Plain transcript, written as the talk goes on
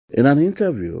In an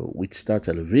interview with Star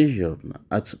Television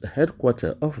at the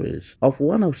headquarters office of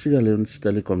one of Sierra Leone's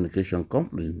telecommunication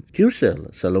companies,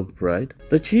 QCell SL,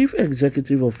 the chief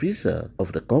executive officer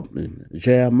of the company,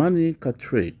 Jayamani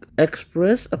Karthik,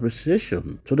 expressed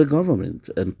appreciation to the government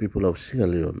and people of Sierra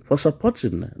Leone for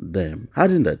supporting them,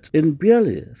 adding that in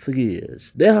barely 3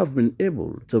 years, they have been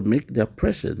able to make their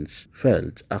presence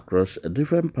felt across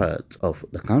different parts of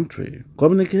the country.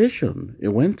 Communication, he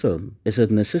went on, is a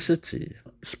necessity.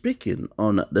 Speaking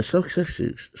on the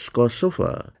successes scored so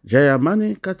far,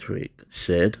 Jayamani Karthik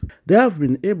said they have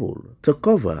been able to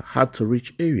cover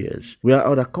hard-to-reach areas where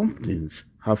other companies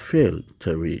have failed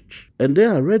to reach, and they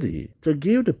are ready to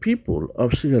give the people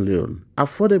of Sierra Leone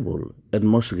affordable and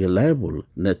most reliable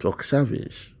network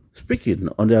service. Speaking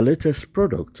on their latest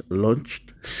product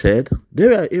launched, said they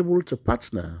were able to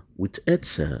partner with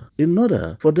Qcell in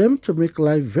order for them to make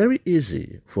life very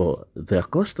easy for their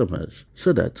customers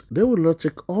so that they will not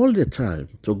take all their time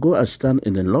to go and stand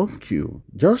in a long queue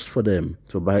just for them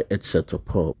to buy Qcell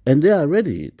top-up. And they are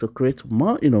ready to create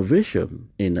more innovation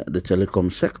in the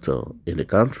telecom sector in the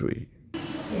country.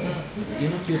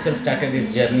 QCell started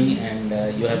its journey, and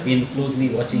you have been closely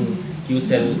watching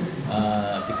QCell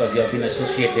because you have been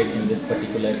associated in this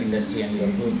particular industry, and you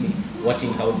are closely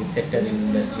watching how this sector in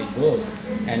industry grows.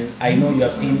 And I know you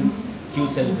have seen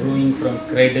QCell growing from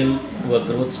cradle to a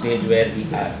growth stage where we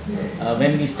are.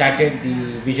 When we started,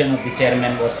 the vision of the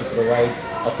chairman was to provide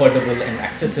affordable and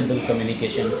accessible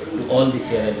communication to all the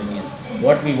Sierra Leoneans.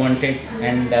 What we wanted,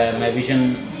 and my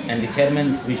vision and the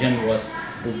chairman's vision was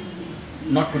to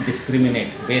not to discriminate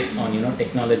based on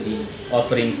technology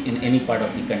offerings in any part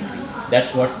of the country.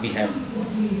 That's what we have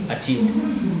achieved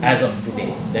as of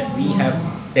today. That we have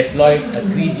deployed a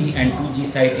 3G and 2G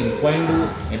site in Poindu,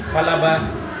 in Falaba,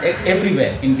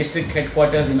 everywhere, in district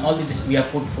headquarters, in all the districts we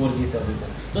have put 4G services.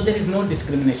 So there is no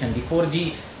discrimination. The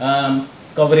 4G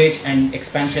coverage and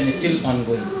expansion is still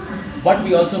ongoing. What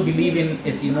we also believe in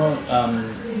is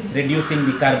reducing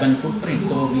the carbon footprint.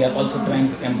 So we are also trying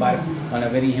to embark on a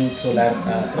very huge solar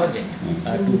project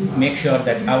to make sure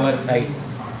that our sites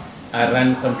are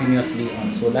run continuously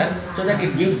on solar, so that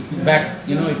it gives back,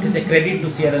 it is a credit to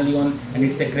Sierra Leone and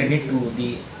it's a credit to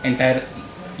the entire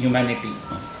humanity.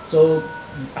 So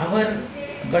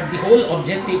but the whole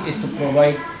objective is to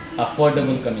provide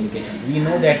affordable communications. We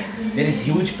know that there is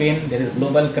huge pain, there is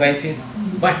global crisis,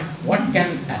 but what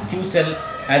can QCell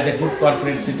as a good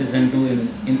corporate citizen do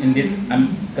in this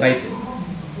crisis?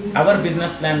 Our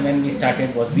business plan when we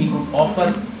started was we would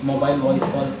offer mobile voice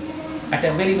calls at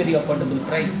a very, very affordable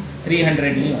price,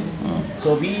 300 millions.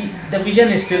 So the vision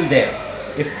is still there.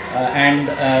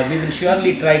 We will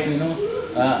surely try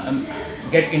to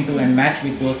get into and match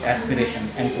with those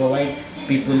aspirations and provide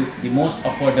people the most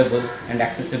affordable and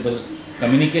accessible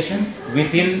communication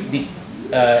within the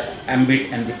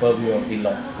ambit and the purview of the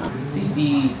law. See,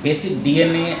 the basic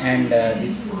DNA and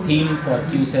this theme for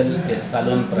QCell is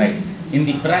Salon Pride. In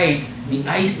the Pride, the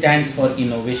I stands for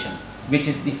innovation, which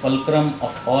is the fulcrum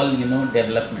of all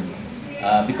development.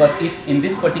 Because if in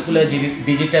this particular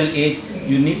digital age,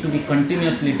 you need to be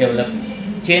continuously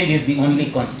developing, change is the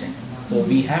only constant. So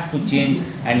we have to change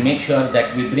and make sure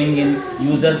that we bring in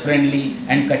user-friendly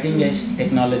and cutting-edge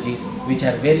technologies which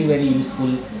are very, very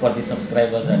useful for the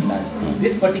subscribers at large.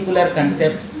 This particular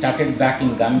concept started back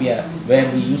in Gambia, where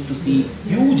we used to see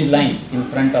huge lines in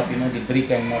front of the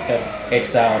brick and mortar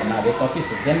ETSA or NAVEC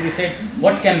offices. Then we said,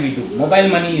 what can we do? Mobile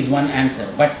money is one answer,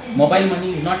 but mobile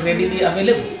money is not readily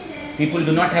available. People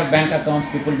do not have bank accounts,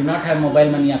 people do not have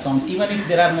mobile money accounts. Even if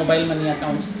there are mobile money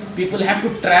accounts, people have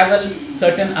to travel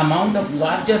certain amount of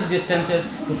larger distances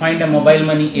to find a mobile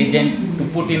money agent to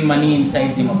put in money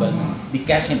inside the mobile money, the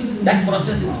cash in. That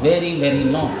process is very, very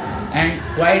long and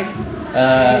quite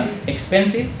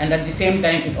expensive, and at the same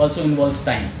time it also involves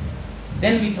time.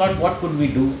 Then we thought, what could we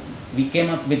do? We came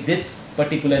up with this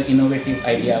particular innovative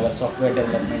idea, our software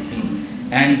development team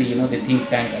and the think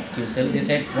tank at QCell. They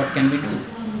said, what can we do?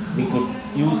 We could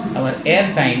use our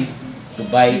airtime to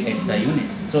buy ETSA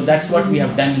units. So that's what we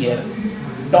have done here.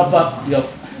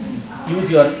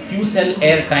 Use your QCell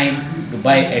airtime to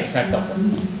buy ETSA top-up.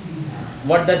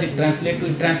 What does it translate to?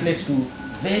 It translates to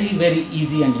very, very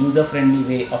easy and user-friendly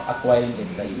way of acquiring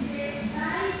ETSA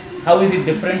units. How is it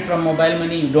different from mobile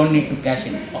money? You don't need to cash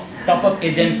in. Top-up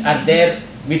agents are there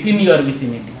within your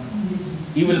vicinity.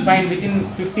 You will find within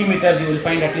 50 meters, you will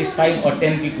find at least 5 or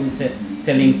 10 people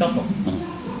selling top-up.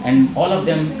 And all of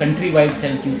them countrywide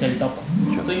sell QCell top-up.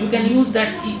 So you can use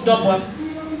that top-up,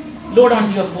 load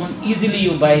onto your phone, easily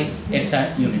you buy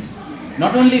ETSA units.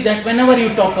 Not only that, whenever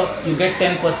you top up, you get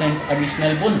 10%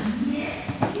 additional bonus.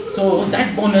 So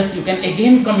that bonus you can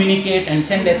again communicate and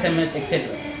send SMS,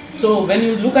 etc. So when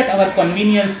you look at our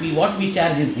convenience fee, what we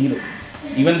charge is zero.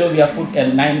 Even though we have put a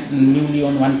newly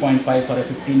on 1.5 for a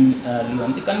 15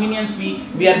 Leon, the convenience fee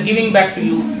we are giving back to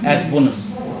you as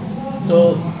bonus.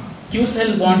 So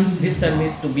QCell wants this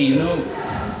service to be,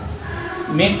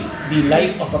 make the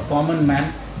life of a common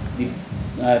man,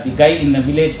 the guy in the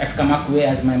village at Kamakwe,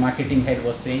 as my marketing head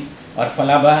was saying, or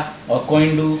Falaba or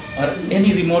Koindu or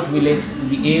any remote village, to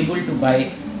be able to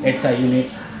buy ETSA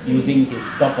units using his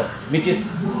top-up, which is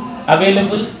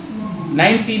available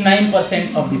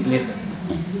 99% of the places.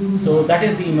 So that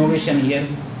is the innovation here.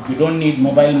 You don't need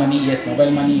mobile money. Yes, mobile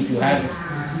money if you have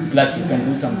it, plus you can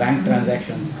do some bank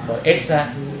transactions. For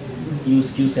ETSA,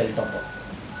 use QCell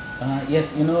top-up.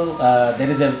 Yes, there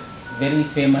is a very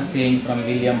famous saying from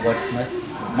William Wordsworth,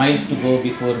 miles to go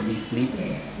before we sleep,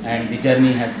 and the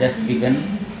journey has just begun.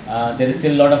 There is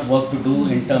still a lot of work to do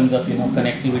in terms of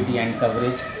connectivity and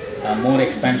coverage, more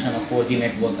expansion of 4G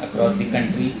network across the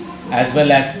country, as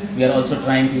well as we are also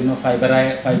trying to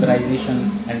fiberization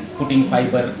and putting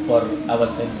fiber for our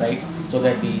cell sites, so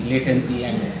that the latency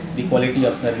and the quality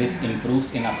of service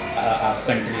improves in our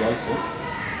country also.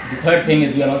 The third thing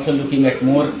is we are also looking at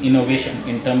more innovation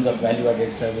in terms of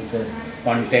value-added services,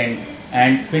 content,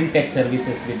 and fintech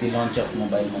services with the launch of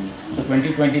mobile money. So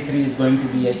 2023 is going to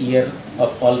be a year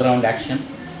of all-round action.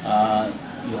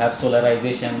 You have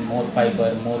solarization, more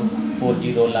fiber, more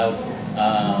 4G rollout,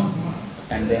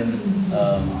 and then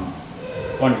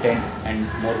content and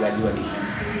more value addition,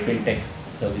 fintech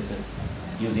services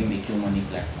using the QMoney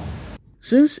platform.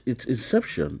 Since its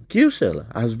inception,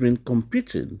 QCell has been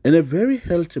competing in a very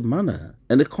healthy manner,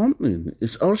 and the company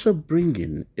is also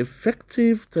bringing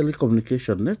effective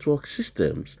telecommunication network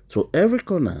systems to every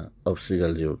corner of Sierra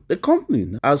Leone. The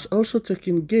company has also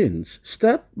taken gains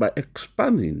step by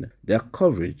expanding their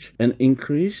coverage and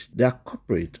increase their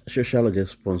corporate social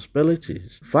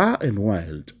responsibilities far and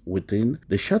wide within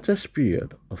the shortest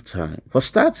period of time. For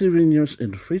Star TV News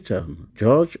in Freetown,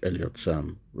 George Elliott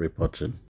Sam reporting.